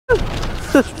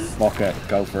Fuck it,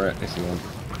 go for it if you want.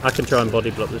 I can try and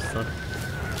body block this time.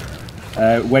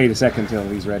 Wait a second till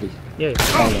he's ready. Yeah.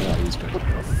 Oh, no, he's good. Oh,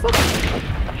 fuck.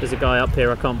 There's a guy up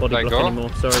here, I can't body block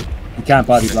anymore, sorry. You can't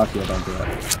body block you, don't do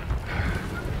that.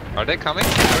 Are they coming?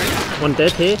 One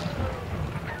dead here.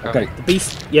 Okay. The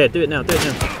beast, yeah, do it now, do it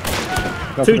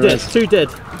now. Go Two dead, two dead.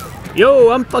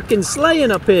 Yo, I'm fucking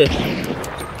slaying up here.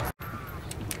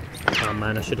 Oh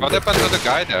man, I should have. What happened to the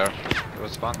guy there? There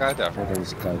was one guy there. Oh, there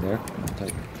was a guy there.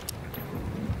 Okay.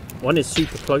 One is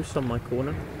super close on my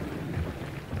corner.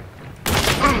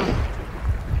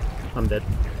 I'm dead.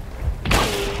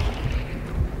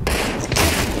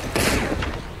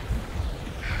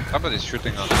 Somebody's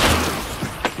shooting on me.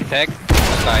 Tag,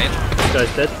 dying. This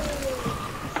guy's dead.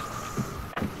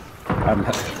 I'm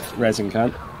resin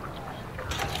can't.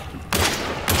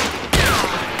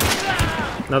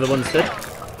 Another one's dead.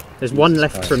 There's one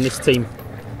left from this team.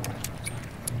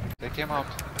 They came out.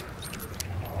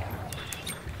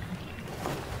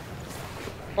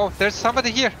 Oh, there's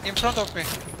somebody here in front of me.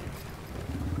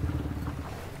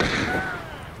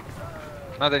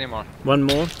 Not anymore. One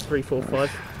more. 3, 4,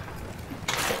 5.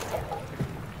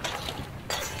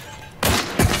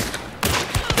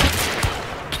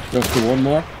 Just do one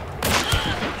more.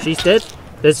 She's dead.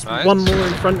 There's Nice. one more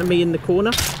in front of me in the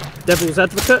corner. Devil's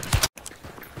Advocate.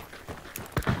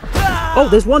 Oh,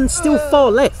 there's one still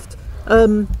far left.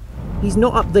 He's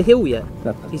not up the hill yet.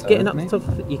 He's getting up the top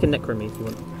of it. You can necro me if you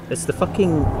want. It's the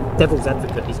fucking Devil's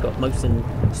Advocate. He's got Mosin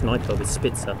Sniper with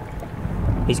Spitzer.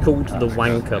 He's called the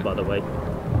Wanker, by the way.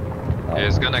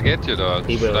 He's gonna get you though.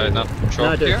 He Should will. I not choke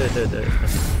No, do you? it.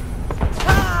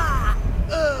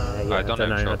 Yeah, I don't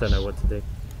know what to do.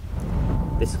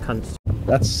 This cunt.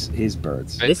 That's his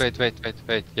birds.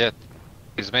 Wait. Yeah.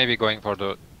 He's maybe going for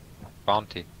the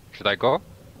bounty. Should I go?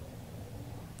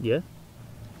 Yeah.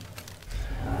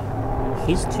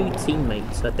 His two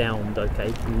teammates are downed,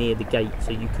 okay, near the gate,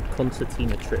 so you could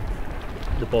concertina trip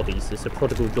the bodies. It's a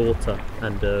prodigal daughter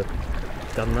and a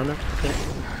gunrunner, I think.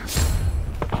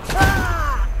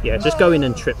 Yeah, just go in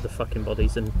and trip the fucking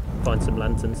bodies and find some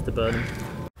lanterns to burn them.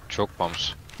 Choke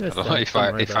bombs. Yeah, I don't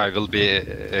know if I will be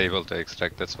able to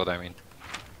extract. That's what I mean.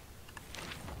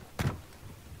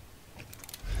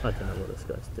 I don't know what this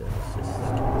guy's doing. It's just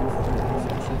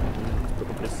he's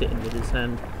probably sitting with his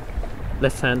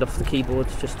left hand off the keyboard,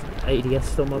 just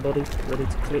ADS on my body, ready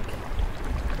to click.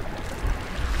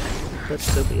 But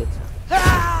so be it.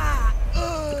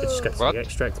 Just go to the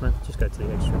extract, man. Just go to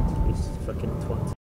the extract. He's fucking twat.